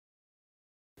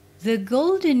The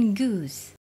Golden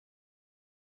Goose.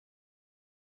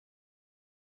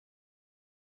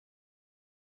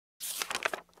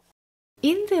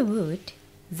 In the wood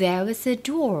there was a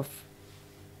dwarf.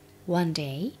 One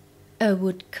day a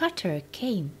woodcutter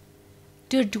came.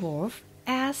 The dwarf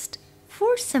asked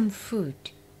for some food.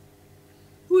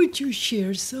 "Would you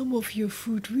share some of your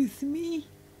food with me?"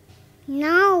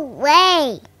 "No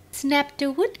way!" snapped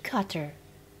the woodcutter.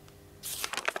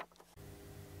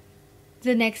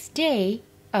 The next day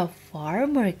a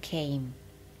farmer came.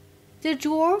 The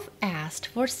dwarf asked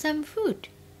for some food.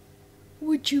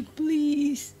 "Would you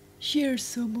please share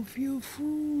some of your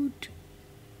food?"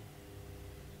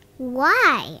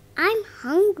 "Why? I'm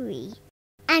hungry,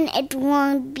 and it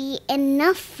won't be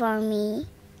enough for me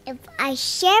if I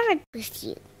share it with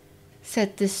you,"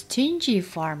 said the stingy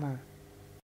farmer.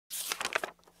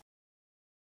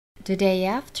 The day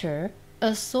after,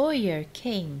 a sawyer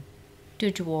came.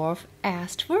 The dwarf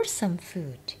asked for some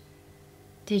food.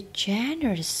 The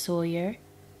generous sawyer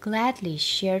gladly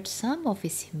shared some of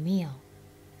his meal.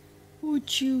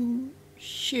 "Would you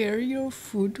share your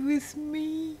food with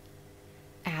me?"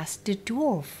 asked the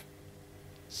dwarf.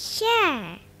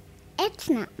 "Sure, it's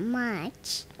not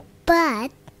much,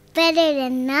 but better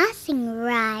than nothing,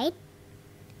 right?"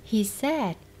 he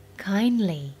said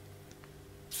kindly.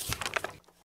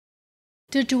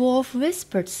 The dwarf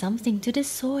whispered something to the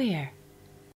sawyer.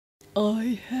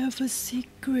 "I have a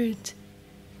secret.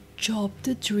 Chop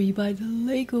the tree by the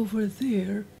lake over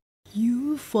there.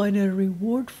 You'll find a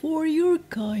reward for your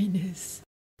kindness."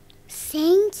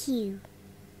 "Thank you."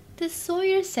 The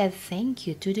sawyer said thank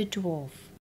you to the dwarf.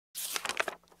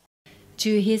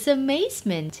 To his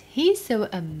amazement, he saw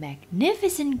a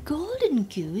magnificent golden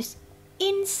goose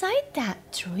inside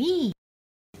that tree.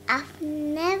 "I've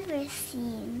never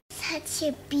seen such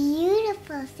a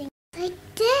beautiful thing like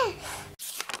this."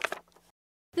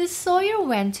 The sawyer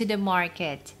went to the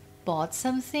market, bought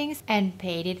some things, and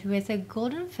paid it with a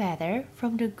golden feather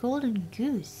from the golden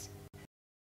goose.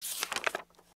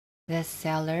 The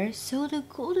seller saw the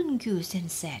golden goose and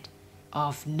said,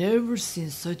 "I've never seen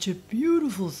such a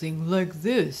beautiful thing like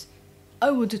this.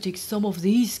 I want to take some of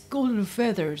these golden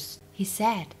feathers," he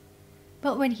said.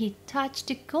 But when he touched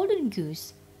the golden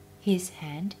goose, his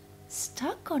hand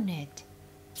stuck on it.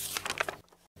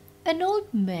 An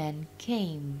old man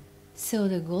came, saw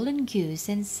the golden goose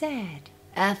and said,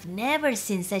 "I've never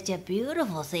seen such a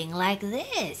beautiful thing like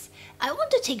this. I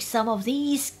want to take some of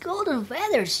these golden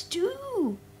feathers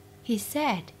too," he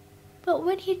said. But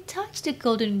when he touched the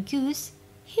golden goose,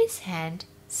 his hand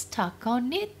stuck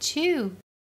on it too.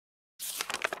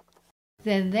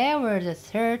 Then there were the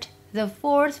third, the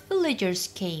fourth villagers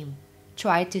came,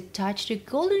 tried to touch the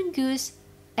golden goose,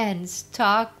 and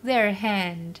stuck their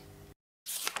hand.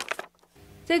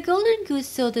 The golden goose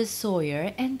saw the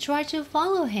sawyer and tried to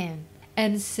follow him,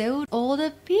 and so all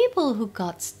the people who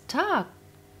got stuck.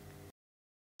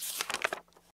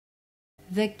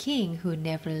 The king, who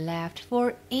never laughed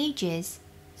for ages,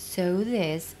 saw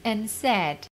this and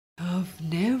said, "I've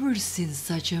never seen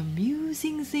such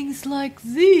amusing things like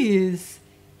this."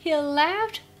 He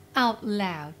laughed out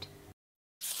loud.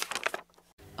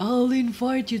 "I'll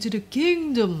invite you to the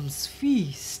kingdom's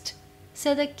feast,"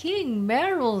 said the king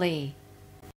merrily.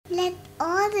 "Let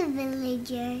all the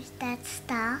villagers that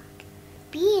stuck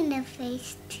be in the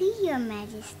feast to your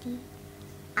majesty.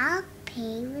 I'll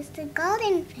pay with the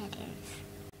golden feathers."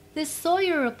 The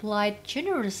sawyer replied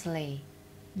generously.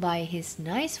 By his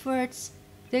nice words,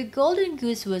 the golden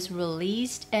goose was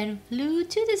released and flew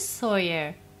to the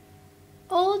sawyer.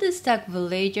 All the stuck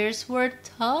villagers were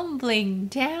tumbling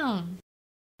down.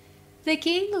 The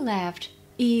king laughed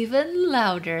even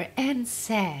louder and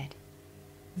said,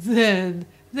 "Then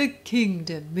the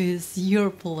kingdom is your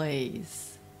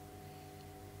place."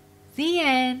 The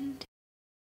end.